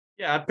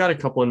Yeah, I've got a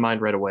couple in mind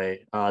right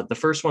away. The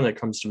first one that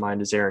comes to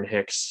mind is Aaron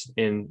Hicks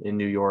in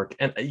New York,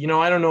 and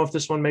I don't know if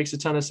this one makes a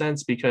ton of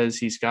sense because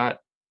he's got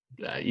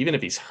even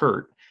if he's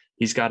hurt,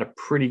 he's got a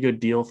pretty good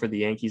deal for the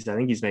Yankees. I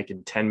think he's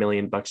making $10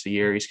 million a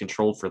year. He's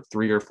controlled for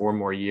 3 or 4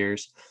 more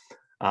years,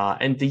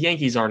 and the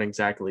Yankees aren't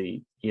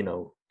exactly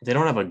they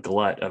don't have a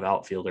glut of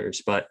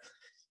outfielders, but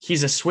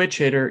he's a switch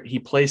hitter. He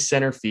plays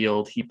center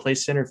field. He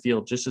plays center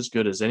field just as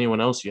good as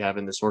anyone else you have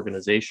in this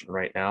organization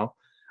right now.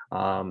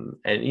 And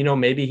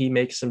maybe he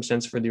makes some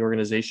sense for the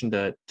organization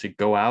to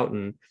go out,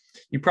 and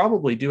you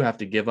probably do have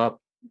to give up,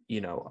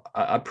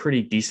 a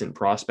pretty decent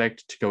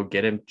prospect to go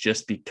get him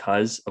just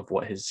because of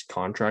what his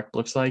contract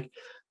looks like.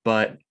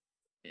 But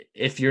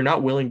if you're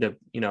not willing to,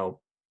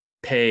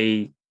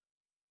 pay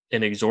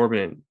an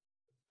exorbitant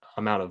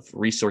amount of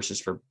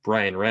resources for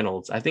Brian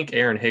Reynolds, I think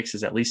Aaron Hicks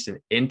is at least an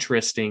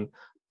interesting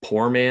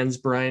poor man's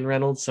Brian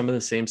Reynolds. Some of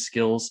the same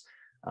skills,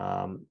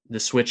 the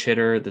switch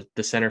hitter,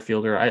 the center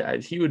fielder.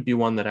 He would be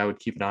one that I would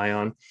keep an eye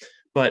on.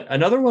 But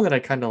another one that I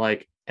kind of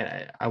like,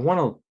 and I want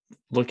to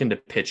look into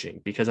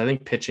pitching because I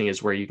think pitching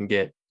is where you can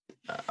get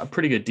a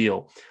pretty good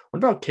deal. What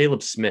about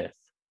Caleb Smith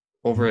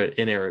over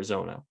in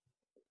Arizona?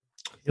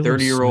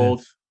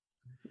 30-year-old.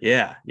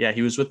 Yeah.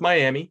 He was with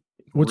Miami.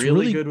 What's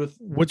really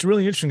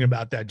interesting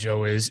about that,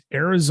 Joe, is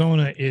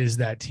Arizona is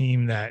that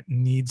team that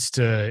needs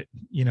to,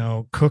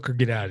 cook or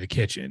get out of the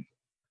kitchen.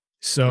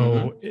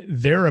 So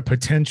they're a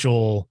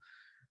potential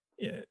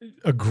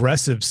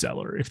aggressive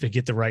seller if they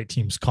get the right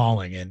teams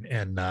calling.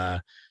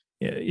 I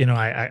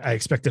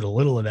expected a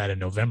little of that in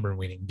November and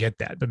we didn't get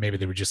that, but maybe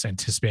they were just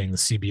anticipating the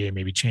CBA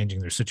maybe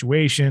changing their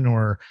situation,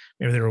 or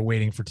maybe they were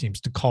waiting for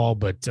teams to call.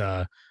 But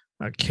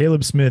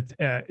Caleb Smith,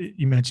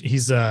 you mentioned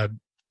he's a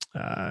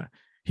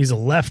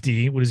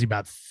lefty. What is he,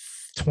 about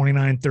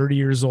 29, 30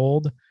 years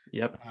old?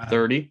 Yep.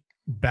 30.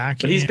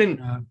 He's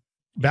been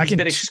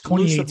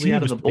exclusively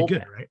out of the bullpen,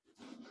 good, right?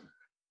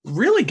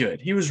 Really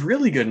good. He was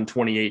really good in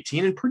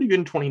 2018 and pretty good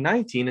in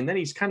 2019. And then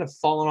he's kind of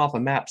fallen off a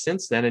map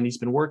since then. And he's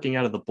been working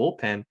out of the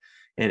bullpen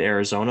in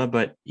Arizona.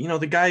 But,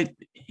 the guy,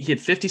 he had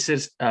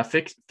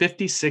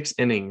 56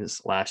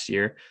 innings last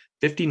year,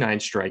 59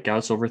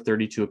 strikeouts over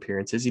 32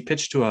 appearances. He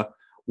pitched to a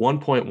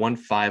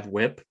 1.15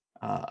 whip.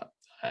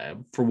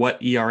 For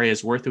what ERA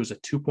is worth, it was a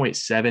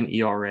 2.7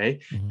 ERA.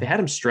 They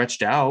had him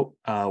stretched out,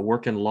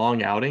 working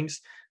long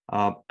outings.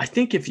 I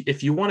think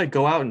if you want to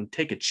go out and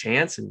take a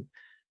chance and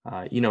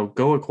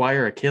go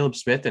acquire a Caleb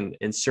Smith and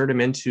insert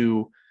him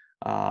into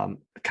kind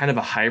of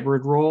a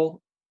hybrid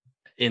role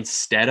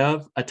instead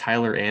of a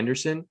Tyler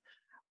Anderson,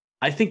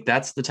 I think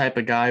that's the type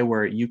of guy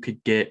where you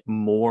could get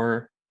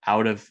more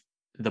out of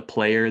the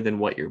player than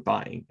what you're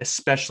buying,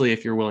 especially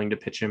if you're willing to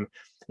pitch him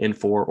in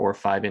 4 or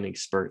 5 inning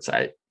spurts.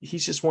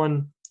 He's just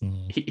one.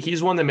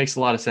 He's one that makes a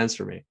lot of sense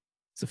for me.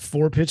 It's a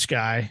 4-pitch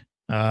guy.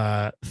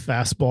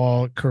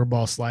 Fastball,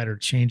 curveball, slider,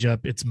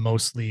 changeup. It's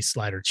mostly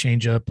slider,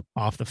 changeup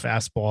off the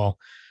fastball.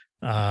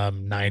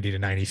 90 to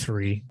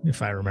 93,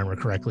 if I remember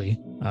correctly.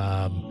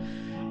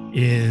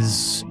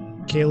 Is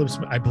Caleb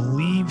Smith? I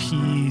believe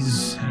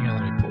he's. Hang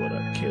on, let me pull it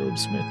up. Caleb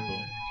Smith. Boom.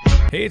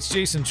 Hey, it's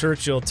Jason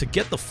Churchill. To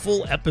get the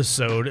full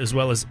episode, as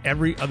well as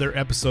every other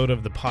episode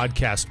of the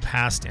podcast,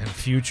 past and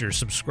future,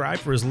 subscribe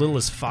for as little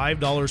as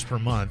 $5 per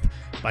month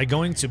by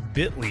going to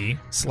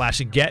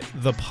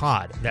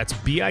bit.ly/getthepod. That's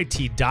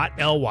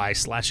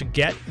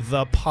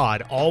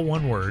bit.ly/getthepod, all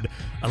one word.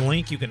 A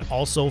link you can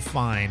also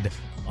find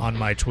on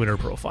my Twitter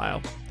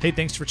profile. Hey,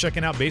 thanks for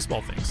checking out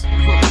Baseball Things.